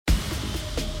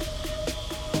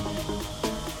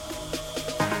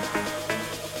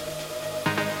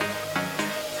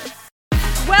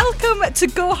Welcome to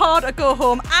Go Hard or Go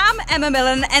Home. I'm Emma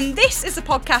Millen, and this is a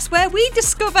podcast where we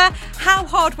discover how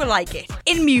hard we like it,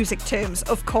 in music terms,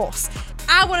 of course.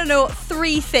 I want to know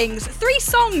three things, three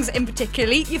songs in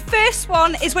particular. Your first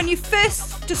one is when you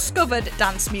first discovered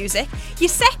dance music. Your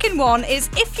second one is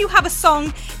if you have a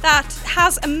song that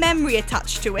has a memory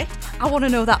attached to it. I want to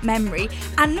know that memory.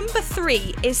 And number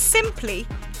three is simply,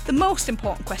 the most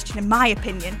important question in my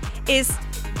opinion, is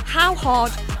how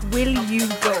hard will you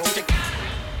go?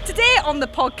 Today on the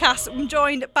podcast, I'm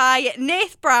joined by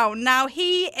Nath Brown. Now,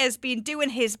 he has been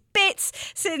doing his bits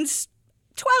since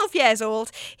 12 years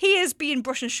old. He has been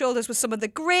brushing shoulders with some of the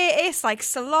greatest like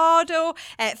Salado,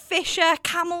 Fisher,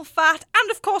 Camel Fat,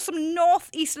 and of course some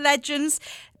Northeast legends,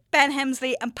 Ben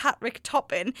Hemsley and Patrick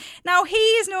Toppin. Now, he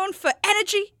is known for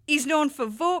energy, he's known for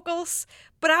vocals,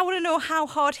 but I want to know how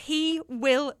hard he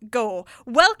will go.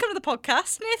 Welcome to the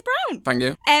podcast, Nath Brown. Thank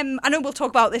you. I know we'll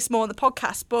talk about this more on the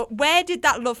podcast, but where did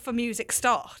that love for music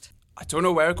start? I don't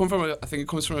know where it comes from. I think it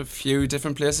comes from a few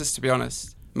different places, to be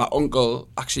honest. My uncle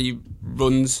actually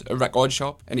runs a record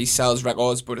shop and he sells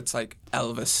records, but it's like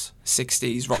Elvis,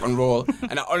 60s, rock and roll.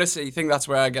 And I honestly think that's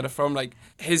where I get it from. Like,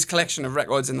 his collection of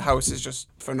records in the house is just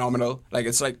phenomenal. Like,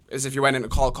 it's like as if you went into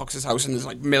Carl Cox's house and there's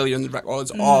like millions of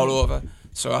records all over.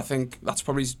 So I think that's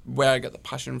probably where I get the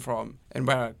passion from and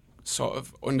where I sort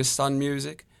of understand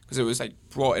music, because it was like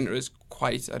brought into us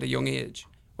quite at a young age.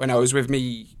 When I was with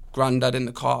me granddad in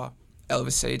the car,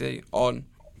 Elvis CD on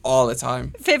all the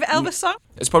time. Favourite Elvis song?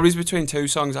 It's probably between two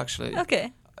songs, actually.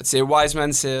 Okay. I'd say Wise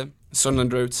Men Say,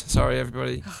 Sunderland Roots, sorry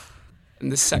everybody.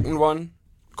 And the second one,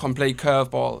 complete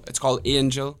curveball, it's called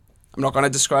Angel. I'm not going to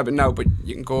describe it now, but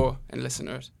you can go and listen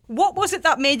to it. What was it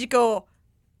that made you go,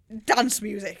 dance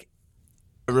music?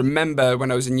 I remember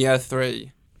when I was in year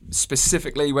 3,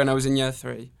 specifically when I was in year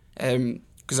 3,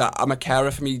 because I'm a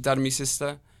carer for me dad and my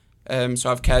sister, so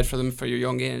I've cared for them for a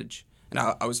young age, and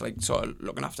I was like sort of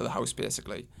looking after the house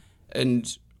basically,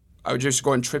 and I would just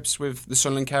go on trips with the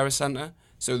Sunderland Carer Centre,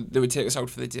 so they would take us out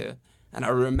for the day, and I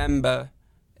remember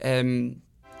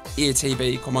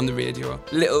ATB come on the radio,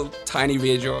 little tiny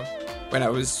radio, when I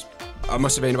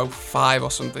must have been about 5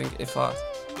 or something, if that,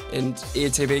 and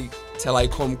ATB Till I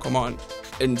Come on.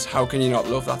 And how can you not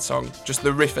love that song? Just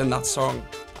the riff in that song.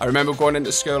 I remember going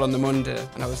into school on the Monday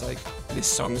and I was like, this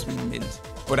song's mint.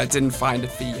 But I didn't find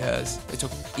it for years. It took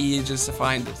ages to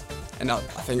find it. And I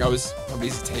think I was probably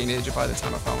a teenager by the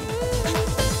time I found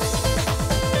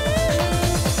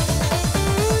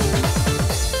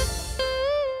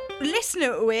it. Listening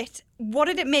to it, what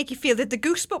did it make you feel? Did the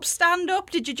goosebumps stand up?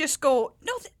 Did you just go,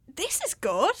 no, this is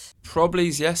good? Probably,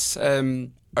 yes. I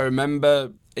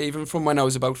remember even from when I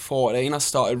was about 14, I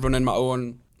started running my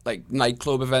own like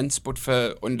nightclub events, but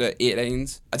for under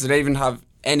 18s. I didn't even have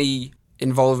any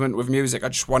involvement with music. I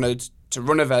just wanted to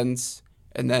run events,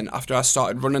 and then after I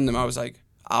started running them, I was like,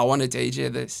 I want to DJ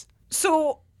this.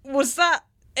 So was that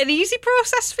an easy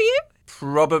process for you?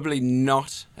 Probably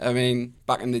not. I mean,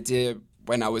 back in the day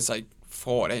when I was like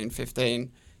 14,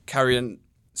 15, carrying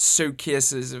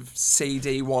suitcases of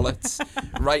CD wallets,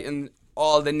 writing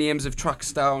all the names of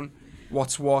tracks down,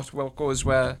 what's what goes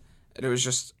where. And it was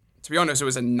just, to be honest, it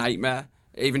was a nightmare,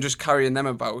 even just carrying them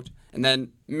about and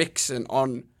then mixing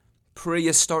on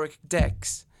prehistoric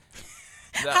decks.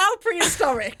 How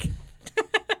prehistoric?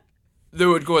 They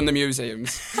would go in the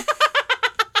museums.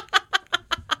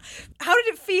 How did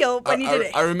it feel when you did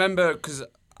it? I remember, because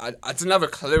I didn't have a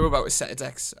clue about a set of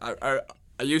decks. I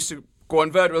used to go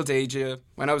on Virtual DJ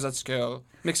when I was at school,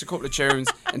 mix a couple of tunes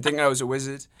and think I was a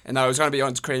wizard and that I was going to be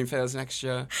on Creamfields next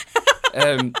year.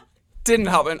 Didn't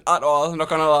happen at all, I'm not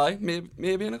going to lie.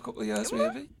 Maybe in a couple of years,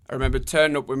 maybe. I remember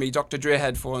turning up with me Dr. Dre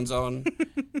headphones on,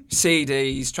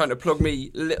 CDs, trying to plug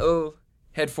me little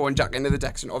headphone jack into the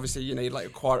decks, and obviously you need like a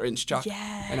 1/4-inch jack.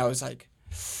 Yeah. And I was like,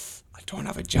 I don't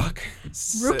have a jack.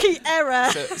 Rookie error.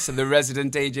 So the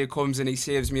resident DJ comes and he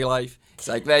saves me life. He's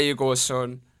like, there you go,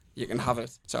 son. You can have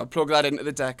it. So I plug that into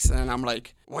the decks and I'm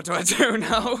like, what do I do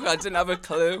now? I didn't have a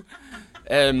clue.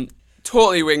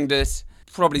 Totally winged it.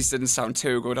 Probably didn't sound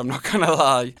too good, I'm not going to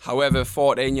lie. However,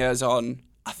 14 years on,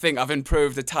 I think I've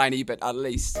improved a tiny bit at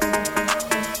least.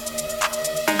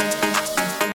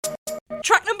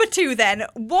 Track number 2 then.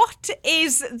 What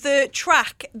is the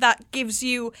track that gives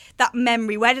you that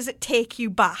memory? Where does it take you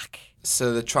back?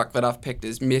 So the track that I've picked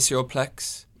is Maceo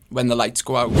Plex, When the Lights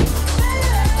Go Out.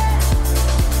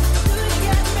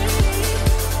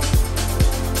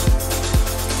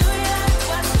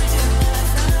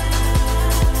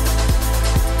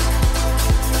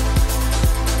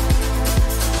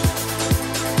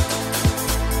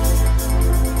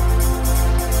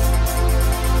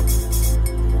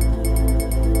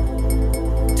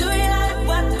 Do you like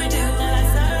what we do?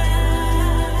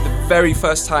 very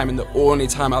first time and the only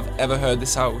time I've ever heard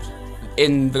this out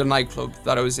in the nightclub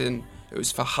that I was in. It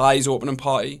was for High's opening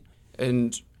party,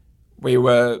 and we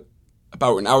were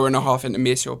about an hour and a half into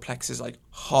Maceo Plex's like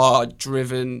hard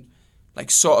driven, like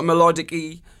sort of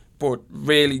melodic-y, but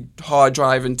really hard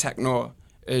driving techno.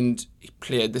 And he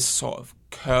played this sort of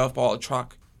curveball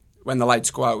track when the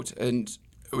lights go out, and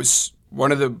it was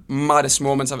one of the maddest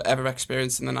moments I've ever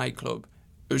experienced in the nightclub.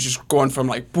 It was just going from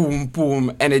like boom,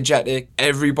 boom, energetic.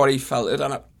 Everybody felt it,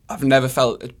 and I've never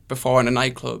felt it before in a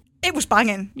nightclub. It was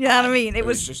banging, you know what I mean? It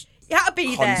was just you had to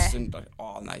be constant, there. Like,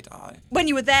 all night. When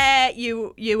you were there,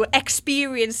 you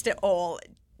experienced it all.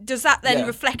 Does that then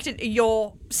reflect into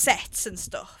your sets and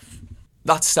stuff?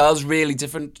 That style's really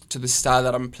different to the style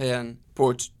that I'm playing,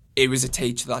 but it was a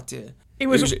teacher that day. It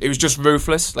was just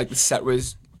ruthless. Like the set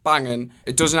was banging.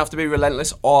 It doesn't have to be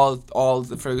relentless all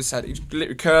through the set. He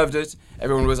literally curved it.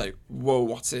 Everyone was like, "Whoa,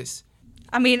 what's this?"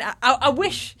 I mean, I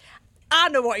wish I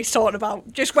know what he's talking about.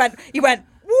 He went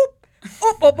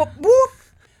whoop, up, whoop.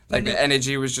 Like the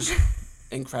energy was just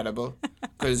incredible,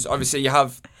 because obviously you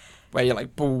have where you're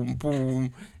like boom,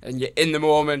 boom, and you're in the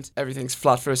moment. Everything's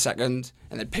flat for a second,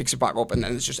 and then picks it back up, and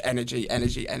then it's just energy.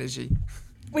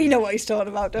 We know what he's talking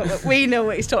about, don't we? We know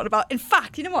what he's talking about. In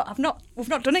fact, you know what? We've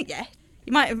not done it yet.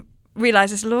 You might have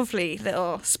realised this lovely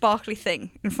little sparkly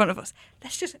thing in front of us.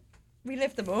 Let's just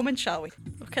relive the moment, shall we?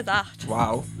 Look at that.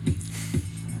 Wow.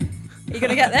 Are you going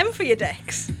to get them for your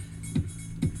decks?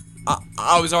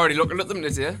 I was already looking at them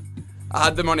today. I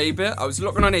had them on eBay. I was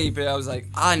looking on eBay. I was like,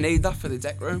 I need that for the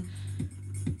deck room.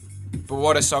 But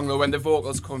what a song though. When the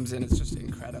vocals comes in, it's just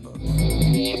incredible.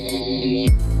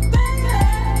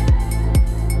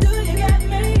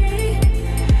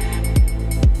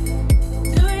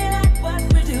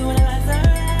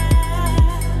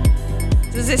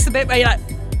 Is this the bit where you're like,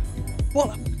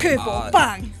 what a curveball,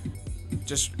 bang?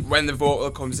 Just when the vocal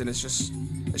comes in, it's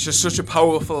just such a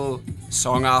powerful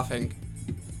song, I think.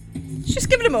 Just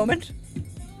give it a moment.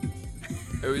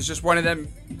 It was just one of them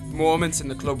moments in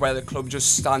the club where the club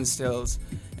just stands still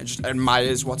and just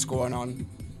admires what's going on.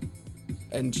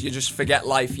 And you just forget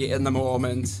life, you're in the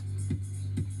moment,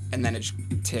 and then it just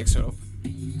takes it up.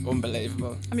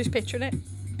 Unbelievable. I'm just picturing it.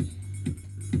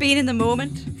 Being in the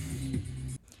moment.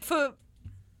 For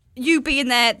you being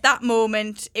there, that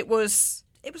moment, it was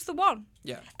the one.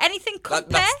 Yeah. Anything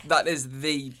compare? That is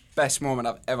the best moment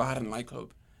I've ever had in a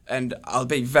nightclub. And I'll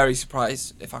be very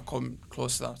surprised if I come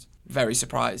close to that. Very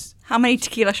surprised. How many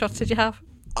tequila shots did you have?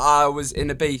 I was in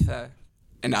Ibiza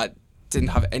and I didn't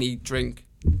have any drink,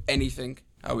 anything.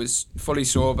 I was fully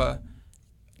sober.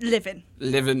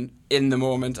 Living in the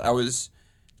moment. I was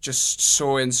just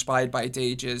so inspired by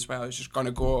DJs where I was just going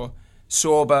to go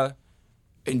sober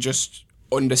and just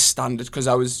understand it, because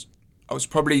I was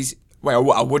probably,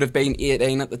 well, I would have been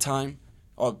 18 at the time,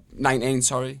 or 19,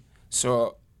 sorry.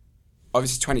 So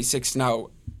obviously 26 now,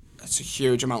 that's a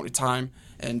huge amount of time,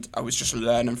 and I was just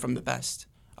learning from the best.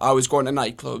 I was going to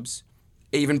nightclubs,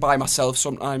 even by myself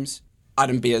sometimes,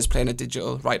 adding beers, playing a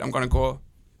digital. Right, I'm going to go.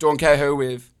 Don't care who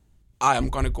with, I am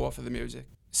going to go for the music.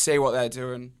 See what they're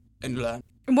doing and learn.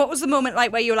 And what was the moment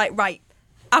like where you were like, right,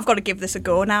 I've got to give this a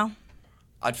go now?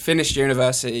 I'd finished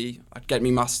university, I'd get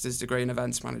my master's degree in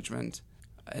events management,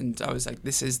 and I was like,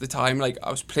 this is the time. Like,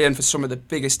 I was playing for some of the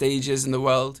biggest DJs in the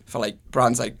world, for like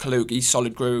brands like Kaluki,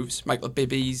 Solid Grooves, Michael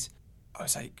Bibby's. I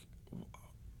was like,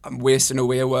 I'm wasting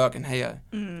away working here.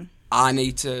 I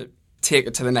need to take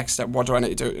it to the next step. What do I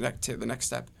need to do to take the next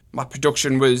step? My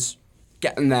production was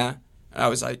getting there, and I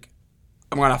was like,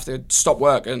 I'm going to have to stop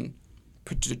working.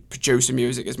 Producing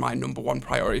music is my number one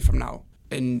priority from now.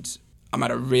 And I'm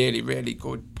at a really, really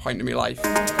good point in my life.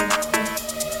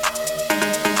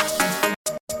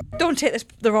 Don't take this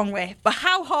the wrong way, but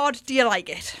how hard do you like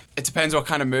it? It depends what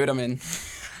kind of mood I'm in.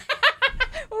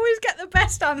 Always get the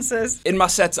best answers. In my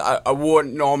sets, I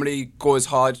won't normally go as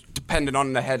hard, depending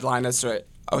on the headliner. So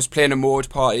I was playing a mode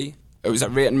party. It was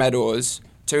at Rayton Meadows.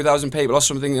 2,000 people or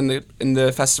something in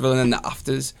the festival, and then the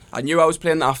afters. I knew I was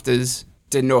playing the afters,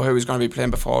 didn't know who was going to be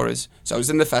playing before us. So I was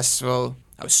in the festival.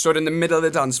 I was stood in the middle of the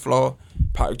dance floor.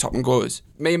 Patrick Topham goes,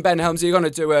 me and Ben Helmsley are going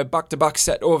to do a back-to-back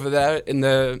set over there in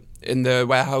the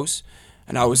warehouse.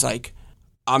 And I was like,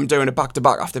 I'm doing a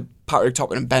back-to-back after Patrick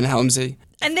Topham and Ben Helmsley.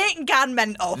 And they can go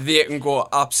mental. They can go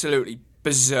absolutely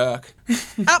berserk.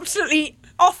 Absolutely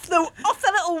off the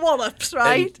little wallops,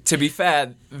 right? And to be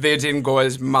fair, they didn't go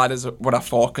as mad as what I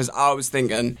thought, because I was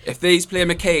thinking, if these play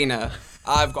Makina,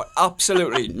 I've got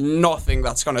absolutely nothing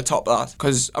that's going to top that.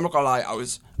 Because I'm not going to lie, I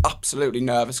was absolutely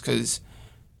nervous, because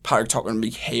Patrick Topham, my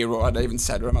hero, I'd even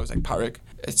said to him, I was like, Patrick,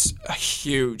 it's a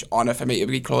huge honour for me to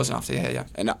be closing after you here.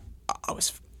 And I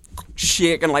was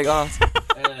shaking like that.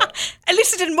 At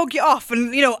least it didn't mug you off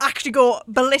and, actually go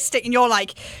ballistic and you're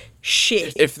like,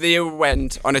 shit. If they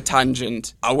went on a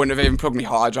tangent, I wouldn't have even plugged my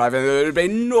hard drive in. There would have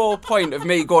been no point of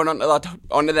me going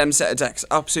onto them set of decks.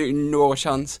 Absolutely no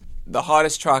chance. The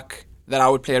hardest track that I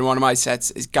would play in one of my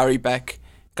sets is Gary Beck,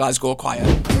 Glasgow Choir.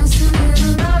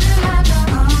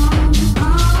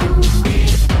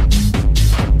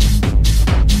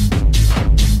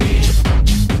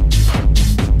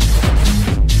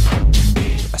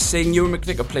 I seen Ewan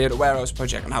McVicker play at a Warehouse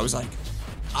Project and I was like,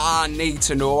 I need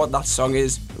to know what that song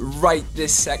is right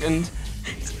this second.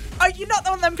 Oh, you're not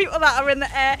one of them people that are in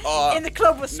the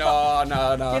club with No.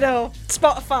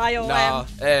 Spotify or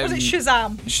was it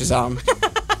Shazam? Shazam.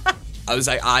 I was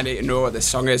like, I need to know what this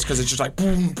song is because it's just like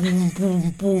boom, boom,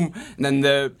 boom, boom, and then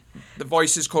the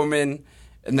voices come in,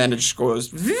 and then it just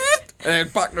goes, and then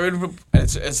back to it, and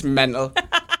it's mental.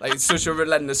 Like it's such a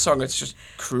relentless song. It's just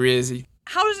crazy.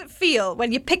 How does it feel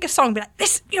when you pick a song and be like,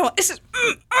 this is,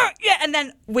 yeah, and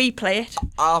then we play it?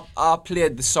 I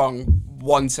played the song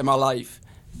once in my life,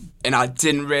 and I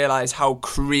didn't realise how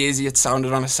crazy it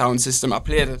sounded on a sound system. I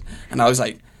played it, and I was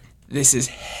like, this is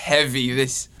heavy,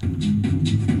 this.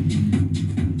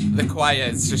 The choir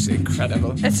is just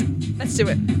incredible. Let's do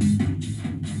it.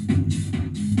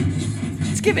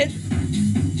 Let's give it.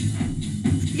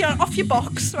 You're off your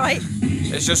box, right?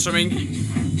 It's just something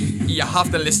you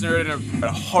have to listen to it in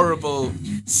a horrible,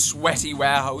 sweaty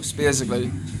warehouse,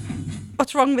 basically.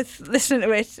 What's wrong with listening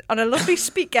to it on a lovely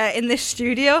speaker in this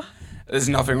studio? There's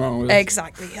nothing wrong with it.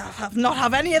 Exactly. I have not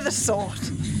have any of the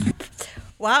sort.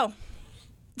 Wow.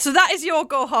 So that is your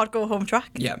Go Hard, Go Home track?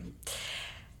 Yeah.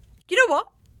 You know what?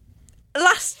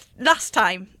 Last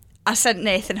time I sent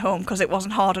Nathan home because it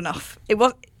wasn't hard enough. It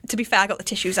was, to be fair, I got the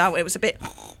tissues out. It was a bit...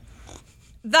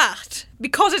 That,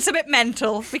 because it's a bit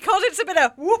mental, because it's a bit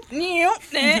of whoop,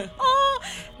 oh,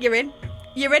 you're in.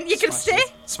 You can stay.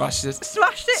 Smashed it.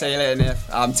 Smashed it. See you later, Nath.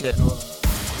 I'm taking over.